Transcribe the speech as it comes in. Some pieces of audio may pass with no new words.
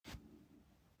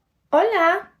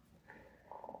Hola!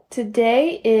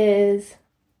 Today is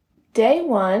day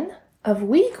 1 of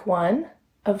week 1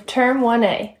 of term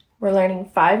 1A. We're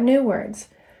learning 5 new words.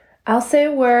 I'll say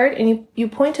a word and you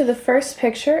point to the first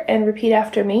picture and repeat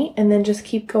after me, and then just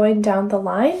keep going down the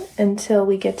line until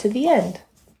we get to the end.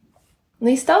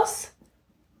 ¿Listos?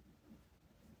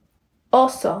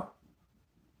 Oso.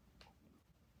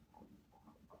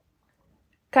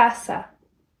 Casa.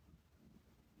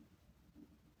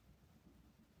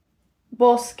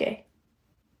 Bosque.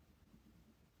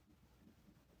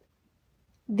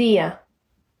 Día.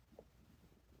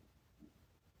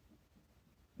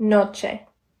 Noche.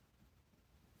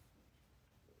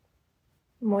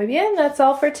 Muy bien, that's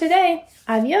all for today.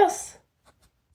 Adiós.